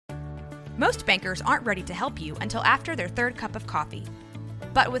Most bankers aren't ready to help you until after their third cup of coffee.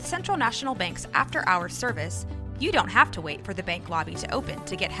 But with Central National Bank's after-hours service, you don't have to wait for the bank lobby to open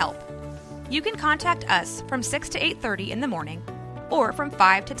to get help. You can contact us from 6 to 8:30 in the morning or from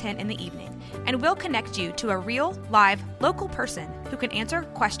 5 to 10 in the evening, and we'll connect you to a real, live, local person who can answer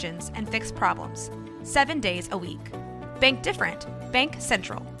questions and fix problems 7 days a week. Bank different. Bank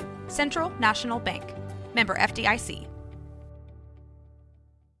Central. Central National Bank. Member FDIC.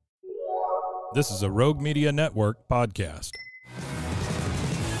 This is a Rogue Media Network podcast.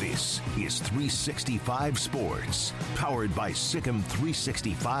 This is 365 Sports, powered by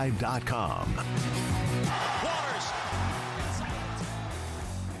Sikkim365.com.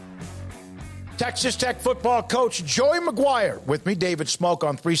 Texas Tech football coach Joey McGuire with me, David Smoke,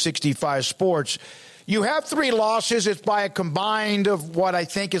 on 365 Sports. You have 3 losses. It's by a combined of what I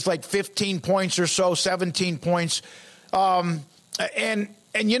think is like 15 points or so, 17 points. And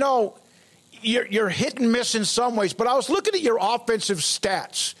you know, you're hit and miss in some ways, but I was looking at your offensive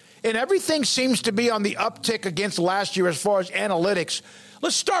stats, and everything seems to be on the uptick against last year as far as analytics.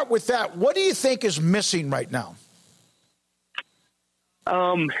 Let's start with that. What do you think is missing right now?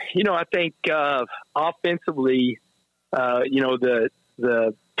 I think offensively, the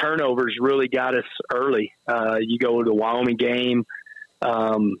turnovers really got us early. You go to the Wyoming game,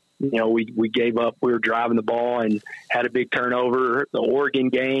 we gave up. We were driving the ball and had a big turnover. The Oregon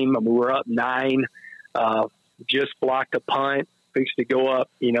game, we were up 9, just blocked a punt, fixed to go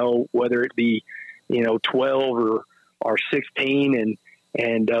up, whether it be, 12 or 16,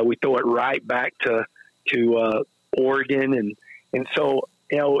 and we throw it right back to Oregon. And so,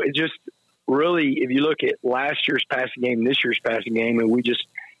 it just really, if you look at last year's passing game, this year's passing game, and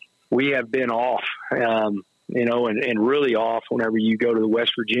we have been off, and really off whenever you go to the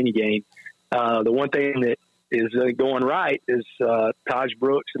West Virginia game. The one thing that is going right is Taj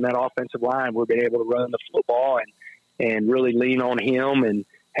Brooks and that offensive line. We've been able to run the football and really lean on him, and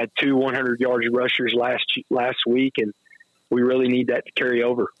had 2 100-yard rushers last week, and we really need that to carry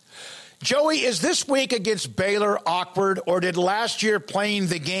over. Joey, is this week against Baylor awkward, or did last year playing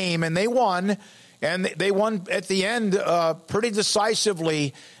the game, and they won at the end pretty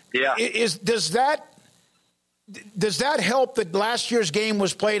decisively? Yeah. Does that help that last year's game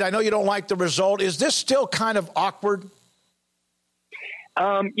was played? I know you don't like the result. Is this still kind of awkward?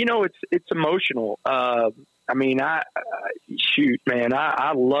 It's emotional. I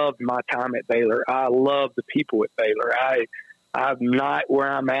loved my time at Baylor. I love the people at Baylor. I'm not where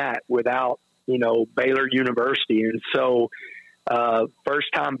I'm at without, Baylor University. And so,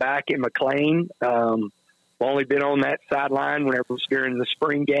 first time back in McLean, only been on that sideline whenever it was during the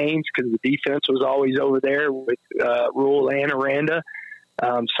spring games because the defense was always over there with Rule and Aranda.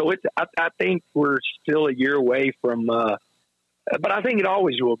 So I think we're still a year away from, but I think it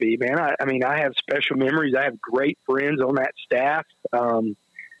always will be, man. I have special memories. I have great friends on that staff. I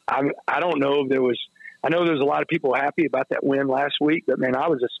don't know if there was. I know there's a lot of people happy about that win last week, but man, I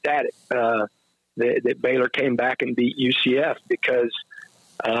was ecstatic that Baylor came back and beat UCF because.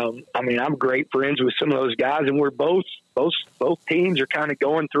 I'm great friends with some of those guys, and we're both teams are kind of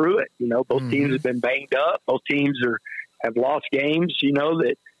going through it. Both teams have been banged up. Both teams have lost games.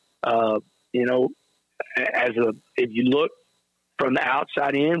 If you look from the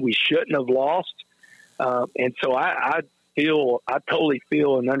outside in, we shouldn't have lost. And so I totally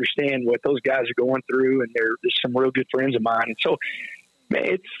feel and understand what those guys are going through, and they're some real good friends of mine. And so, man,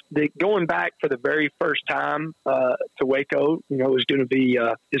 it's going back for the very first time to Waco. Is going to be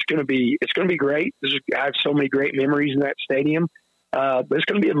it's going to be great. I have so many great memories in that stadium, but it's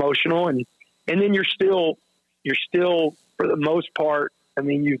going to be emotional. And then you're still for the most part.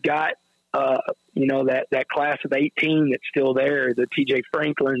 You've got that class of 18 that's still there. The T.J.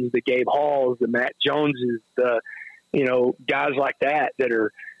 Franklins, the Gabe Halls, the Matt Joneses, the guys like that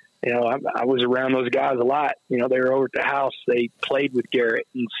are. I was around those guys a lot. They were over at the house. They played with Garrett.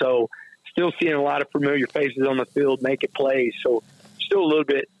 And so still seeing a lot of familiar faces on the field making plays. So still a little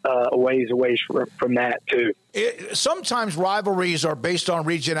bit a ways away from that, too. Sometimes rivalries are based on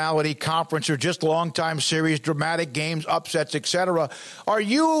regionality, conference, or just long-time series, dramatic games, upsets, etc. Are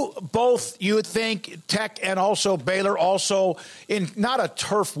you both, you would think, Tech and also Baylor, also in not a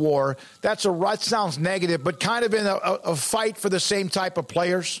turf war, that sounds negative, but kind of in a fight for the same type of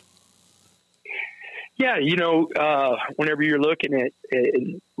players? Yeah, whenever you're looking at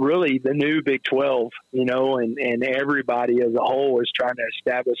really the new Big 12, and everybody as a whole is trying to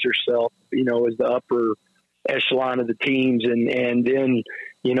establish herself, as the upper echelon of the teams. And then,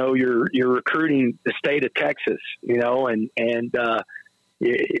 you're recruiting the state of Texas,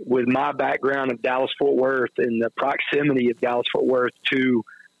 with my background of Dallas-Fort Worth and the proximity of Dallas-Fort Worth to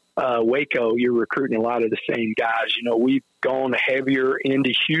Waco, you're recruiting a lot of the same guys. You know, we've gone heavier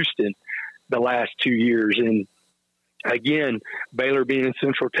into Houston the last 2 years. And again, Baylor being in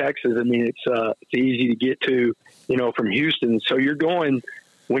Central Texas, I mean, it's easy to get to, you know, from Houston. So you're going,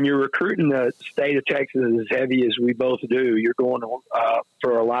 when you're recruiting the state of Texas as heavy as we both do, you're going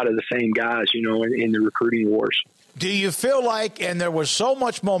for a lot of the same guys, you know, in the recruiting wars. Do you feel like, and there was so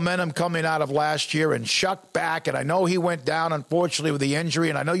much momentum coming out of last year, and Chuck back, and I know he went down, unfortunately, with the injury,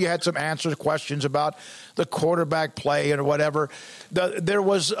 and I know you had some answers, questions about the quarterback play and whatever. There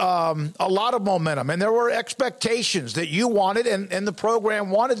was a lot of momentum, and there were expectations that you wanted, and the program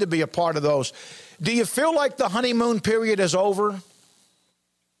wanted to be a part of those. Do you feel like the honeymoon period is over?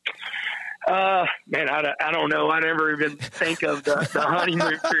 Man, I don't know. I never even think of the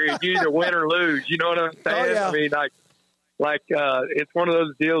honeymoon period. You either win or lose. You know what I'm saying? Oh, yeah. I mean, like it's one of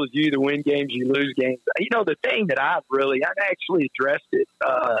those deals. You either win games, you lose games. You know, the thing that I've actually addressed it,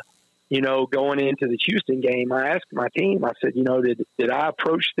 you know, going into the Houston game, I asked my team, I said, you know, did I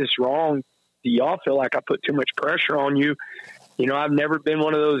approach this wrong? Do y'all feel like I put too much pressure on you? You know, I've never been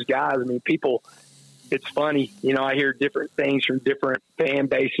one of those guys. I mean, people, it's funny, you know, I hear different things from different fan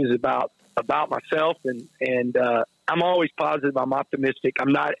bases about myself, and I'm always positive. I'm optimistic.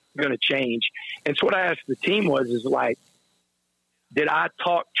 I'm not going to change. And so what I asked the team is like, did I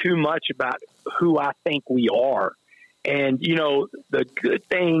talk too much about who I think we are? And, you know, the good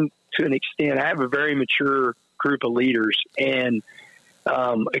thing to an extent, I have a very mature group of leaders. And,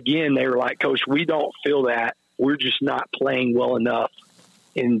 again, they were like, Coach, we don't feel that. We're just not playing well enough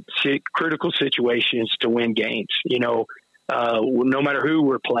in critical situations to win games, you know. No matter who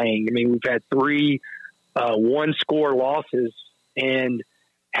we're playing. I mean, we've had 3 one-score losses and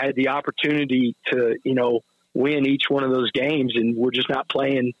had the opportunity to, you know, win each one of those games, and we're just not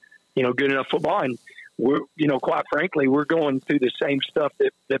playing, you know, good enough football. And we're, you know, quite frankly, we're going through the same stuff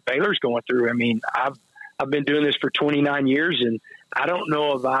that Baylor's going through. I mean, I've been doing this for 29 years, and I don't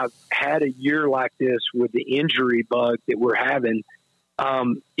know if I've had a year like this with the injury bug that we're having.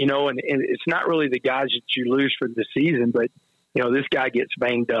 You know, and it's not really the guys that you lose for the season, but, you know, this guy gets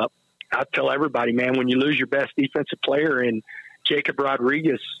banged up. I tell everybody, man, when you lose your best defensive player and Jacob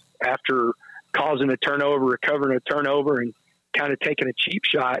Rodriguez, after causing a turnover, recovering a turnover, and kind of taking a cheap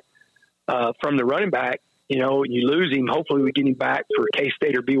shot from the running back, you know, you lose him. Hopefully we get him back for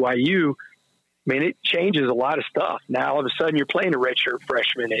K-State or BYU. I mean, it changes a lot of stuff. Now, all of a sudden, you're playing a redshirt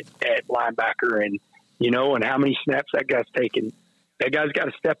freshman at linebacker, and, you know, and how many snaps that guy's taken. That guy's got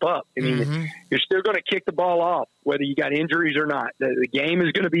to step up. I mean, you're still going to kick the ball off, whether you got injuries or not. The game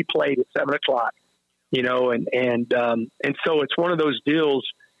is going to be played at 7:00, you know, and so it's one of those deals.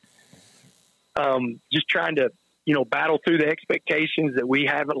 Just trying to, you know, battle through the expectations that we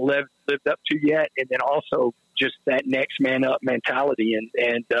haven't lived up to yet, and then also just that next man up mentality,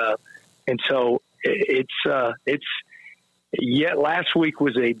 and so it's yet last week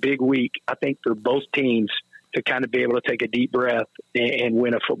was a big week, I think, for both teams, to kind of be able to take a deep breath and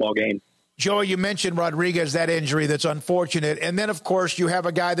win a football game. Joey, you mentioned Rodriguez, that injury that's unfortunate. And then, of course, you have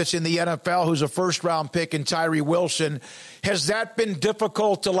a guy that's in the NFL who's a first-round pick in Tyree Wilson. Has that been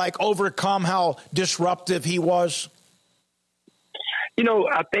difficult to, like, overcome how disruptive he was? You know,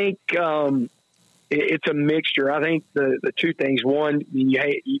 I think it's a mixture. I think the two things. One,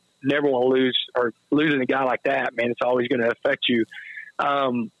 you never want to lose, or losing a guy like that, man, it's always going to affect you.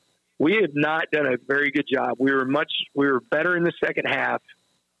 We have not done a very good job. We were better in the second half,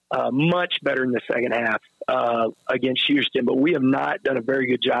 much better in the second half against Houston, but we have not done a very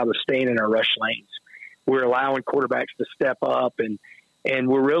good job of staying in our rush lanes. We're allowing quarterbacks to step up, and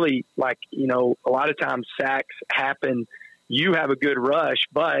we're really, like, you know, a lot of times sacks happen. You have a good rush,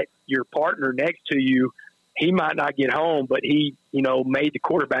 but your partner next to you, he might not get home, but he, you know, made the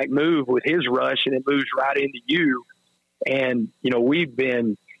quarterback move with his rush, and it moves right into you. And, you know, we've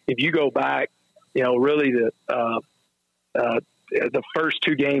been, if you go back, you know, really the first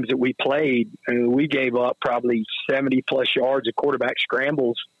 2 games that we played, I mean, we gave up probably 70-plus yards of quarterback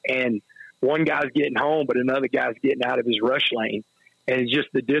scrambles, and one guy's getting home, but another guy's getting out of his rush lane. And it's just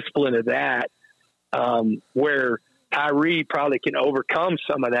the discipline of that, where Tyree probably can overcome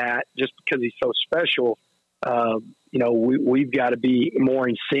some of that just because he's so special. You know, we've got to be more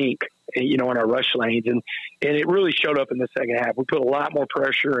in sync, you know, in our rush lanes. And it really showed up in the second half. We put a lot more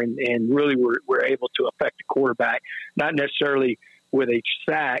pressure, and really we're able to affect the quarterback, not necessarily with a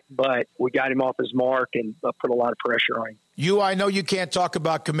sack, but we got him off his mark and put a lot of pressure on him. I know you can't talk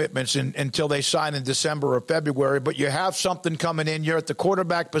about commitments until they sign in December or February, but you have something coming in. You're at the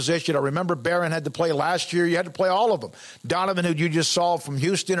quarterback position. I remember Barron had to play last year. You had to play all of them. Donovan, who you just saw from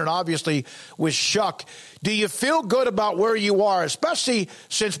Houston, and obviously with Shuck. Do you feel good about where you are, especially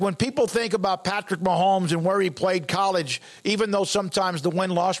since when people think about Patrick Mahomes and where he played college, even though sometimes the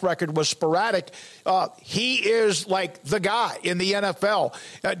win-loss record was sporadic, he is like the guy in the NFL.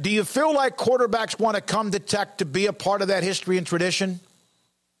 Do you feel like quarterbacks want to come to Tech to be a part of that history and tradition?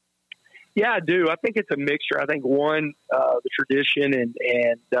 Yeah, I do. I think it's a mixture. I think one, the tradition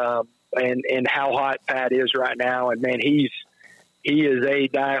and how hot Pat is right now, and man, he is a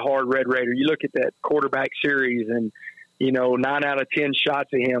diehard Red Raider. You look at that quarterback series, and 9 out of 10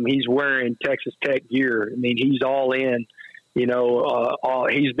 shots of him, he's wearing Texas Tech gear. I mean, he's all in. He's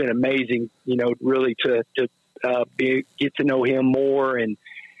been amazing. Really to get to know him more, and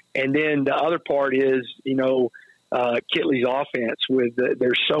then the other part is Kitley's offense.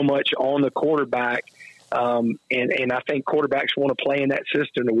 There's so much on the quarterback, and I think quarterbacks want to play in that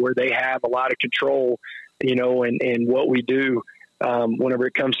system to where they have a lot of control, and what we do. Whenever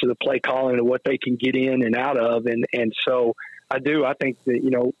it comes to the play calling and what they can get in and out of. And so I think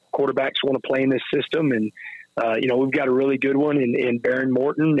that, quarterbacks want to play in this system, and, we've got a really good one in Baron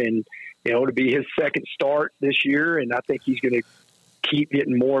Morton, and, to be his second start this year. And I think he's going to keep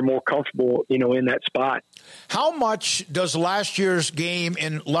getting more and more comfortable, in that spot. How much does last year's game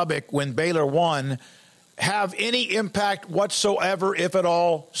in Lubbock when Baylor won have any impact whatsoever, if at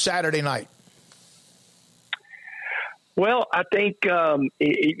all, Saturday night? Well, I think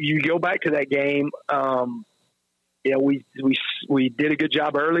you go back to that game. We did a good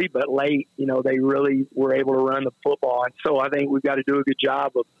job early, but late, they really were able to run the football, and so I think we've got to do a good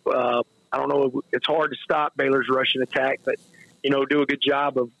job of. I don't know. It's hard to stop Baylor's rushing attack, but do a good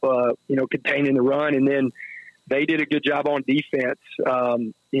job of containing the run, and then they did a good job on defense. A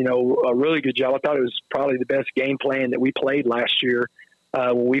really good job. I thought it was probably the best game plan that we played last year.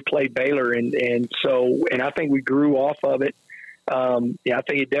 When we played Baylor, and I think we grew off of it. I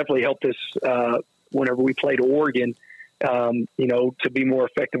think it definitely helped us whenever we played Oregon, to be more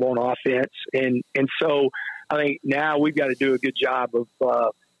effective on offense. And so I think now we've got to do a good job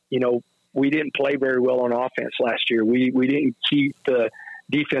of, we didn't play very well on offense last year. We didn't keep the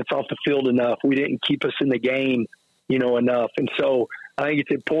defense off the field enough. We didn't keep us in the game, enough. And so I think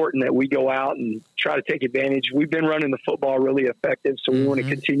it's important that we go out and try to take advantage. We've been running the football really effective, so we want to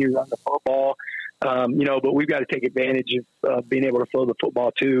continue to run the football, but we've got to take advantage of being able to throw the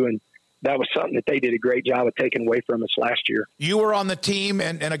football too. And that was something that they did a great job of taking away from us last year. You were on the team,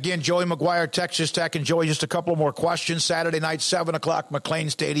 and again, Joey McGuire, Texas Tech. And Joey, just a couple more questions. Saturday night, 7 o'clock,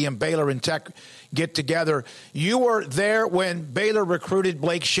 McLean Stadium, Baylor and Tech get together. You were there when Baylor recruited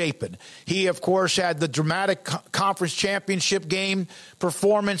Blake Shapen. He, of course, had the dramatic conference championship game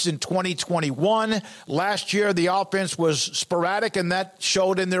performance in 2021. Last year, the offense was sporadic, and that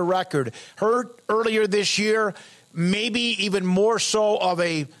showed in their record. Heard earlier this year, maybe even more so of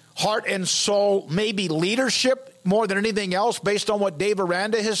a heart and soul, maybe leadership more than anything else, based on what Dave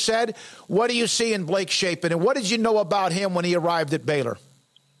Aranda has said. What do you see in Blake Shapen, and what did you know about him when he arrived at Baylor?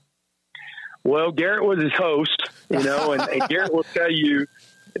 Well, Garrett was his host, and Garrett will tell you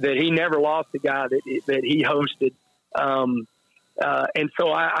that he never lost a guy that he hosted. And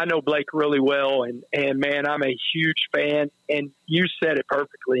so I know Blake really well, and man, I'm a huge fan, and you said it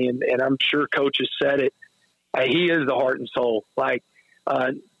perfectly, and I'm sure coaches said it. He is the heart and soul.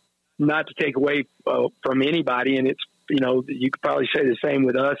 Not to take away from anybody, and it's, you could probably say the same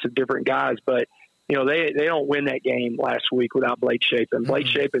with us of different guys, but they don't win that game last week without Blake Shapen. Blake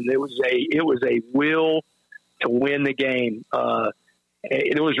Shapen, it was a will to win the game.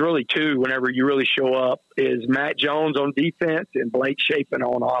 It was really two whenever you really show up, is Matt Jones on defense and Blake Shapen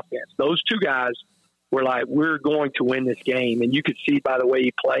on offense. Those two guys were like, we're going to win this game, and you could see by the way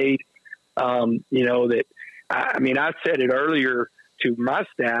he played, that I said it earlier to my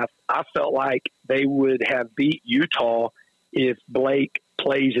staff, I felt like they would have beat Utah if Blake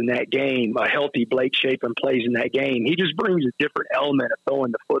plays in that game. A healthy Blake Shapen plays in that game. He just brings a different element of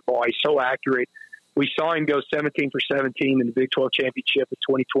throwing the football. He's so accurate. We saw him go 17 for 17 in the Big 12 championship in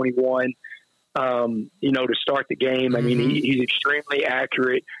 2021, to start the game. I mean, he's extremely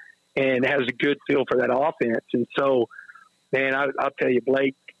accurate and has a good feel for that offense. And so, man, I'll tell you,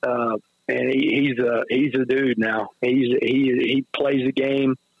 Blake, and he's a dude now. He plays the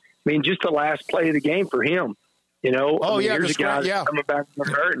game. I mean, just the last play of the game for him. Here's a guy coming back from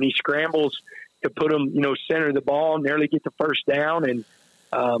hurt, and he scrambles to put him, center the ball, nearly get the first down, and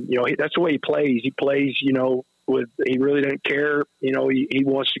that's the way he plays. He plays, he really doesn't care. He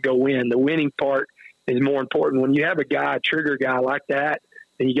wants to go win. The winning part is more important. When you have a trigger guy like that,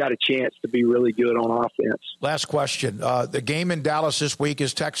 then you got a chance to be really good on offense. Last question. The game in Dallas this week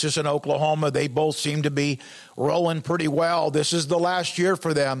is Texas and Oklahoma. They both seem to be rolling pretty well. This is the last year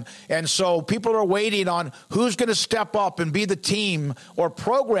for them. And so people are waiting on who's going to step up and be the team or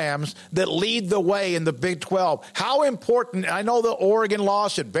programs that lead the way in the Big 12. How important, I know the Oregon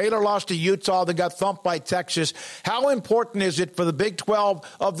lost it, Baylor lost to Utah, they got thumped by Texas. How important is it for the Big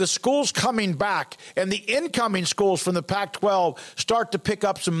 12 of the schools coming back and the incoming schools from the Pac-12 start to pick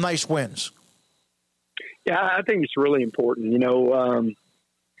up some nice wins? Yeah, I think it's really important.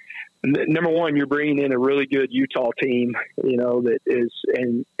 Number one, you're bringing in a really good Utah team, that is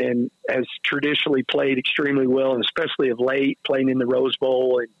and has traditionally played extremely well, and especially of late, playing in the Rose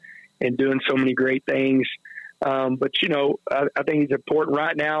Bowl and doing so many great things. But I think it's important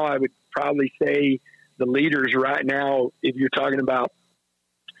right now. I would probably say the leaders right now, if you're talking about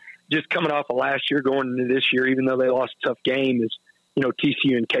just coming off of last year going into this year, even though they lost a tough game, is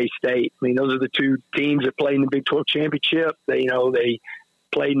TCU and K-State. I mean, those are the two teams that played in the Big 12 championship. They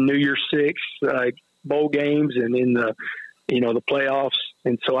played in New Year's Six bowl games and in the playoffs.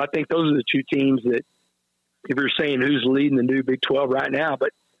 And so I think those are the two teams that, if you're saying who's leading the new Big 12 right now,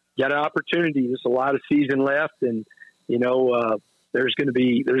 but you got an opportunity. There's a lot of season left, and there's going to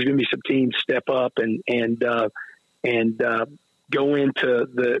be some teams step up and go into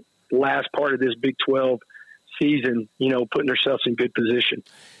the last part of this Big 12 season, putting ourselves in good position.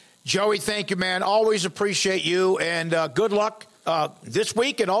 Joey, thank you, man. Always appreciate you, and good luck this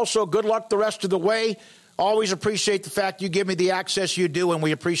week, and also good luck the rest of the way. Always appreciate the fact you give me the access you do, and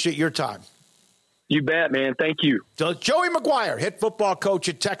we appreciate your time. You bet, man. Thank you. So Joey McGuire, head football coach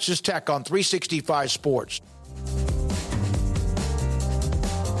at Texas Tech on 365 Sports.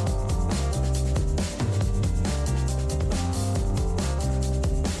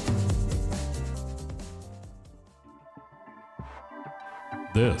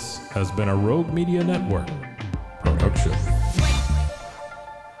 This has been a Rogue Media Network production.